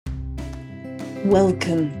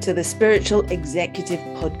Welcome to the Spiritual Executive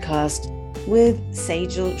Podcast with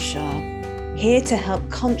Sejal Shah, here to help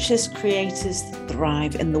conscious creators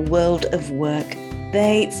thrive in the world of work.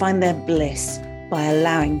 They find their bliss by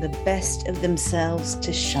allowing the best of themselves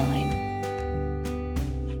to shine.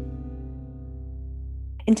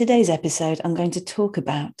 In today's episode, I'm going to talk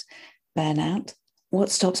about burnout, what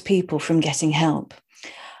stops people from getting help.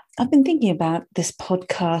 I've been thinking about this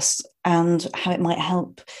podcast and how it might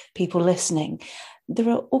help people listening. There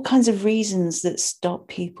are all kinds of reasons that stop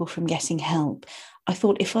people from getting help. I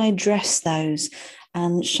thought if I address those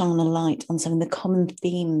and shine a light on some of the common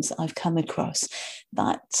themes I've come across,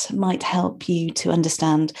 that might help you to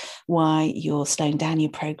understand why you're slowing down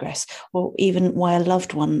your progress, or even why a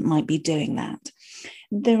loved one might be doing that.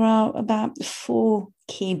 There are about 4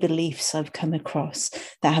 key beliefs I've come across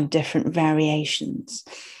that have different variations.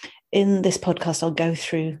 In this podcast, I'll go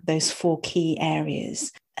through those 4 key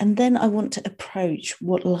areas. And then I want to approach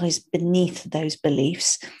what lies beneath those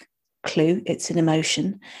beliefs. Clue, it's an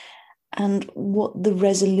emotion, and what the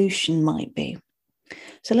resolution might be.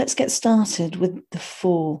 So let's get started with the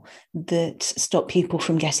 4 that stop people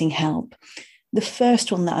from getting help. The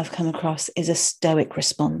first one that I've come across is a stoic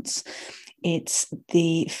response. It's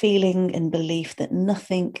the feeling and belief that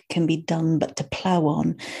nothing can be done but to plow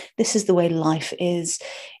on. This is the way life is.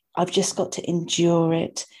 I've just got to endure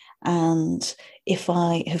it. And if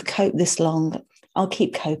I have coped this long, I'll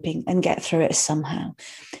keep coping and get through it somehow.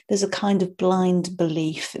 There's a kind of blind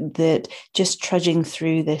belief that just trudging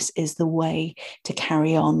through this is the way to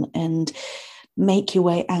carry on and make your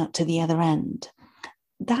way out to the other end.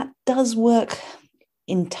 That does work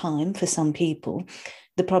in time for some people.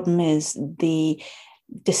 The problem is the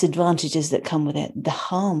disadvantages that come with it, the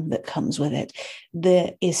harm that comes with it.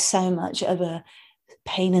 There is so much of a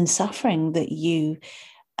pain and suffering that you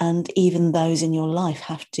and even those in your life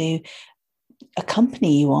have to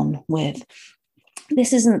accompany you on with.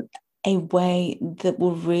 This isn't a way that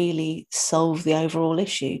will really solve the overall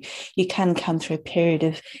issue. You can come through a period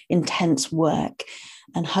of intense work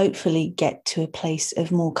and hopefully get to a place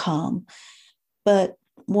of more calm. But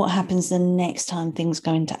what happens the next time things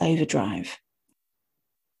go into overdrive?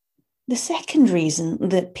 The second reason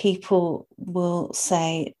that people will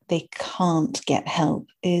say they can't get help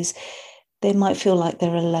is they might feel like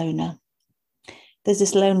they're a loner. There's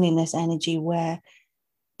this loneliness energy where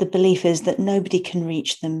the belief is that nobody can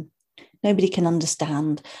reach them, nobody can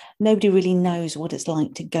understand, nobody really knows what it's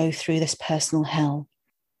like to go through this personal hell.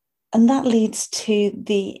 And that leads to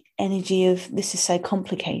the energy of this is so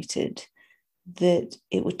complicated that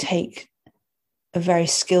it would take a very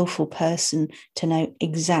skillful person to know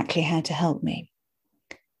exactly how to help me.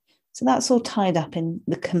 So that's all tied up in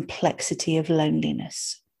the complexity of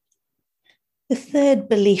loneliness. The third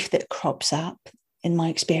belief that crops up, in my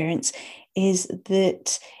experience, is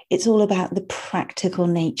that it's all about the practical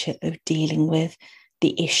nature of dealing with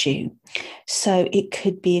the issue. So it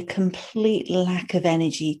could be a complete lack of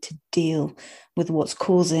energy to deal with what's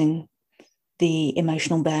causing the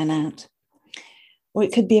emotional burnout. Or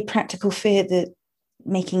it could be a practical fear that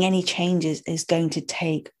making any changes is going to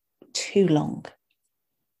take too long.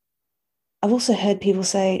 I've also heard people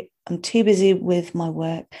say, I'm too busy with my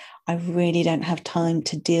work. I really don't have time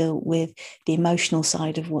to deal with the emotional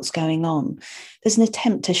side of what's going on. There's an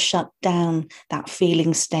attempt to shut down that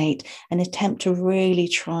feeling state, an attempt to really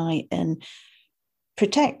try and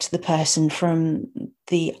protect the person from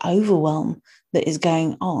the overwhelm that is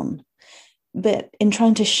going on. But in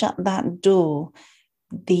trying to shut that door,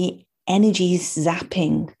 the energy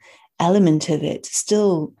zapping element of it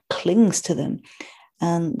still clings to them,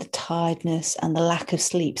 and the tiredness and the lack of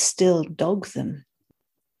sleep still dog them.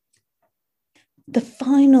 The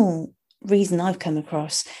final reason I've come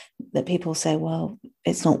across that people say, well,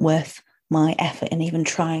 it's not worth my effort in even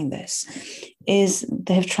trying this, is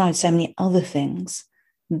they've tried so many other things.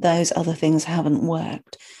 Those other things haven't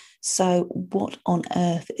worked. So what on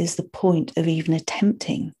earth is the point of even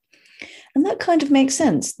attempting? And that kind of makes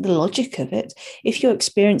sense, the logic of it. If your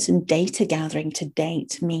experience and data gathering to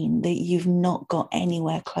date mean that you've not got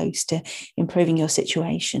anywhere close to improving your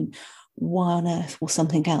situation, why on earth will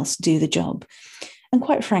something else do the job? And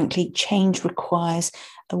quite frankly, change requires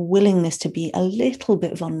a willingness to be a little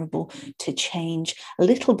bit vulnerable to change, a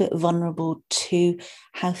little bit vulnerable to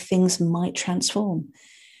how things might transform.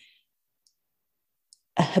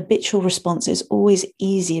 A habitual response is always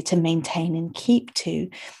easier to maintain and keep to,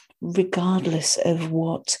 regardless of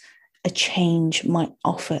what a change might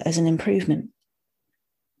offer as an improvement.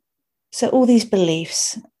 So all these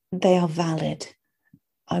beliefs, they are valid.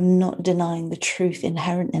 I'm not denying the truth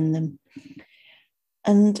inherent in them.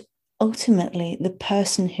 And ultimately, the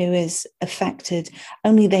person who is affected,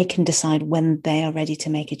 only they can decide when they are ready to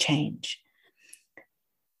make a change.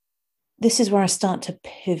 This is where I start to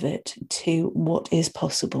pivot to what is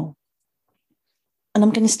possible. And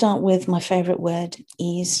I'm going to start with my favorite word,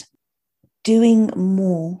 ease. Doing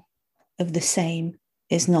more of the same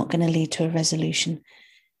is not going to lead to a resolution.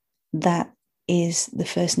 That is the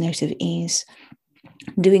first note of ease.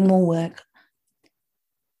 Doing more work,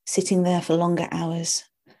 sitting there for longer hours,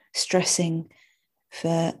 stressing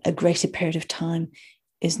for a greater period of time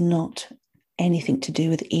is not anything to do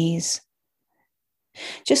with ease.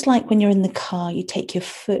 Just like when you're in the car, you take your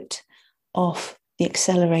foot off the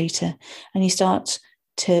accelerator and you start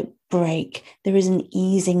to brake, there is an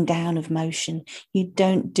easing down of motion. You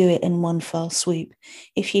don't do it in one fell swoop.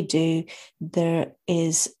 If you do, there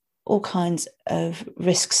is all kinds of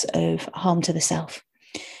risks of harm to the self.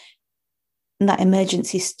 And that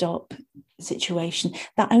emergency stop situation,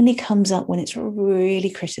 that only comes up when it's really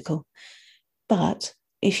critical. But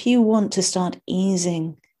if you want to start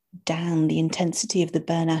easing down the intensity of the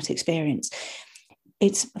burnout experience,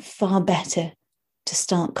 it's far better to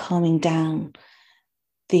start calming down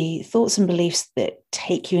the thoughts and beliefs that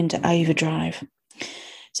take you into overdrive.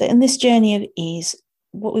 So in this journey of ease,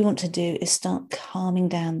 what we want to do is start calming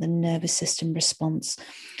down the nervous system response.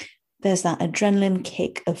 There's that adrenaline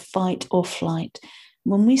kick of fight or flight.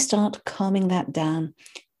 When we start calming that down,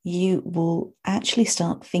 you will actually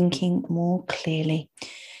start thinking more clearly.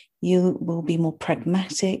 You will be more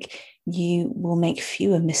pragmatic. You will make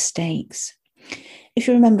fewer mistakes. If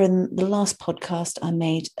you remember in the last podcast I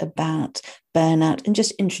made about burnout and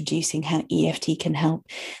just introducing how EFT can help,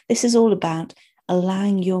 this is all about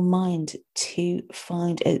allowing your mind to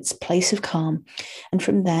find its place of calm. And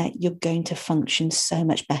from there, you're going to function so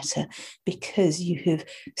much better because you have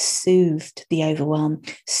soothed the overwhelm,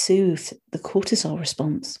 soothed the cortisol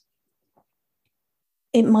response.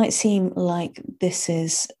 It might seem like this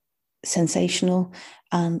is sensational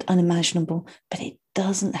and unimaginable, but it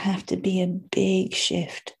doesn't have to be a big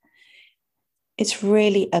shift. It's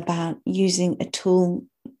really about using a tool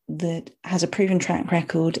that has a proven track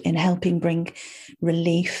record in helping bring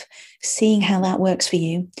relief, seeing how that works for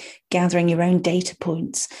you, gathering your own data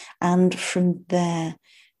points, and from there,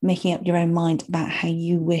 making up your own mind about how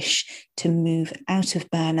you wish to move out of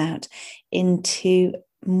burnout into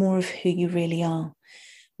more of who you really are,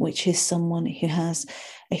 which is someone who has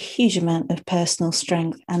a huge amount of personal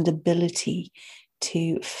strength and ability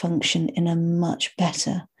to function in a much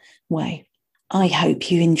better way. I hope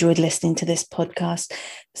you enjoyed listening to this podcast.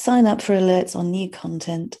 Sign up for alerts on new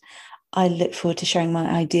content. I look forward to sharing my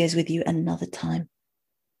ideas with you another time.